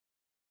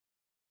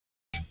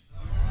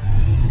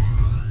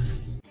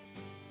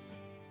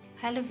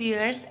Hello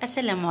viewers,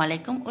 আসসালামু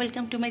আলাইকুম।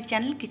 Welcome to my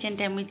channel kitchen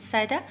time with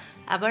Saida.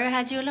 আবার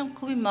হাজির হলাম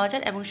খুবই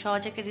মজার এবং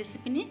সহজ একটা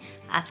রেসিপি নিয়ে।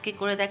 আজকে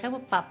করে দেখাবো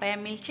পাপায়া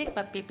মিল্কশেক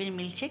বা পেঁপের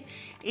মিল্কশেক।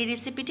 এই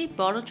রেসিপিটি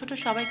বড় ছোট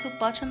সবাই খুব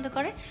পছন্দ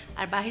করে।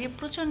 আর বাইরে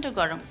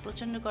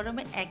প্রচণ্ড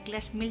গরমে এক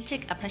গ্লাস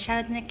মিল্কশেক আপনার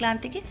সারাদিনের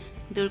ক্লান্তিকে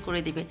দূর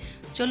করে দিবে।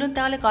 চলুন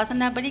তাহলে কথা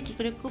না বাড়িয়ে কী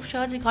করে খুব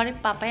সহজে ঘরে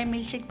পাপায়া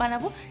মিল্কশেক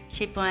বানাবো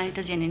সেই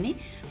প্রণালীটা জেনে নিই।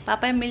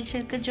 পাপায়া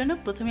মিল্কশেকের জন্য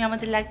প্রথমে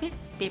আমাদের লাগবে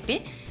পেঁপে।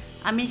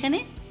 আমি এখানে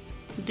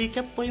 2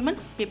 কাপ পরিমাণ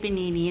পেঁপে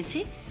নিয়েছি।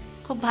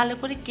 খুব ভালো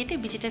করে কেটে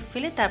বিচিটা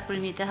ফেলে তারপরে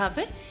নিতে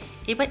হবে।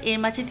 এবার এর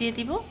মাঝে দিয়ে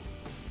দিব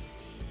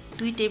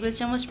 2 টেবিল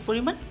চামচ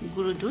পরিমাণ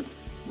গুঁড়ো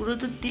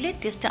দুধ দিলে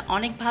টেস্টটা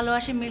অনেক ভালো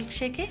আসে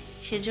মিল্কশেকে,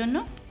 সেজন্য।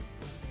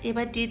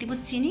 এবার দিয়ে দিব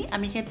চিনি।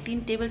 আমি এখানে 3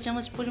 টেবিল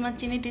চামচ পরিমাণ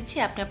চিনি দিচ্ছি।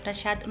 আপনি আপনার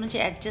স্বাদ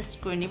অনুযায়ী অ্যাডজাস্ট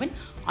করে নেবেন।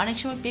 অনেক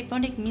সময় পেঁপে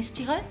অনেক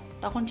মিষ্টি হয়,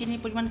 তখন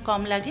চিনির পরিমাণ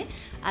কম লাগে।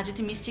 আর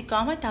যদি মিষ্টি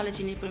কম হয় তাহলে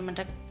চিনির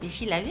পরিমাণটা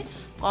বেশি লাগে।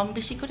 কম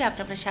বেশি করে আপনি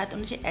আপনার স্বাদ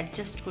অনুযায়ী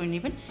অ্যাডজাস্ট করে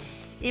নেবেন।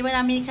 এবার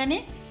আমি এখানে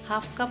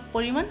হাফ কাপ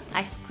পরিমাণ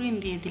আইসক্রিম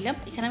দিয়ে দিলাম।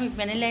 এখানে আমি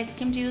ভ্যানিলা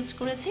আইসক্রিমটা ইউজ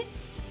করেছি।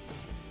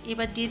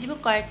 এবার দিয়ে দিব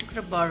কয়েক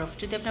টুকরো বরফ।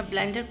 যদি আপনার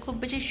ব্লেন্ডার খুব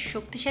বেশি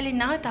শক্তিশালী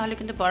না হয় তাহলে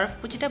কিন্তু বরফ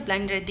কুচিটা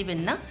ব্লেন্ডারে দিবেন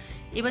না।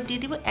 এবার দিয়ে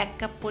দিব 1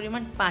 কাপ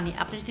পরিমাণ পানি।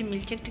 আপনি যদি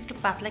মিল্কশেকটা একটু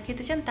পাতলা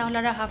খেতে চান তাহলে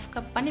আরও হাফ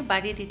কাপ পানি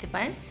বাড়িয়ে দিতে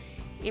পারেন।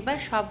 এবার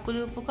সবগুলো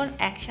উপকরণ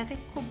একসাথে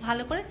খুব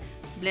ভালো করে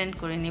ব্লেন্ড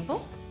করে নেব।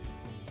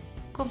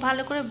 খুব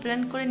ভালো করে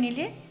ব্লেন্ড করে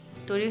নিলে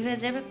তৈরি হয়ে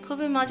যাবে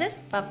খুবই মজার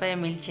পাপায়া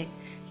মিল্কশেক।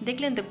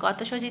 দেখলেন তো কত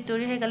সহজেই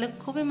তৈরি হয়ে গেল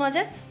খুবই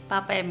মজার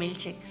পাপায়া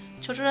মিল্কশেক।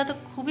 ছোটরা তো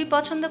খুবই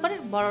পছন্দ করে,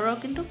 বড়রাও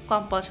কিন্তু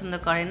কম পছন্দ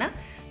করে না।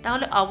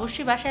 তাহলে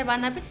অবশ্যই বাসায়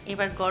বানাবেন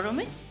এবার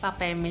গরমে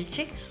পাপায়া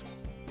মিল্কশেক।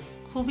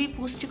 খুবই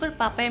পুষ্টিকর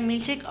পাপায়া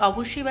মিল্কশেক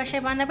অবশ্যই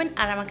বাসায় বানাবেন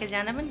আর আমাকে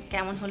জানাবেন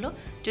কেমন হলো।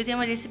 যদি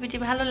আমার রেসিপিটি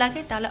ভালো লাগে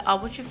তাহলে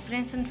অবশ্যই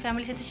ফ্রেন্ডস অ্যান্ড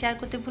ফ্যামিলির সাথে শেয়ার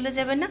করতে ভুলে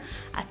যাবেন না।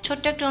 আর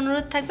ছোট্ট একটা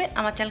অনুরোধ থাকবে,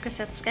 আমার চ্যানেলকে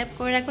সাবস্ক্রাইব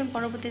করে রাখবেন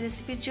পরবর্তী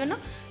রেসিপির জন্য।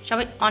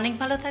 সবাই অনেক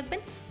ভালো থাকবেন।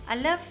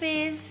 আল্লাহ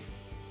হাফেজ।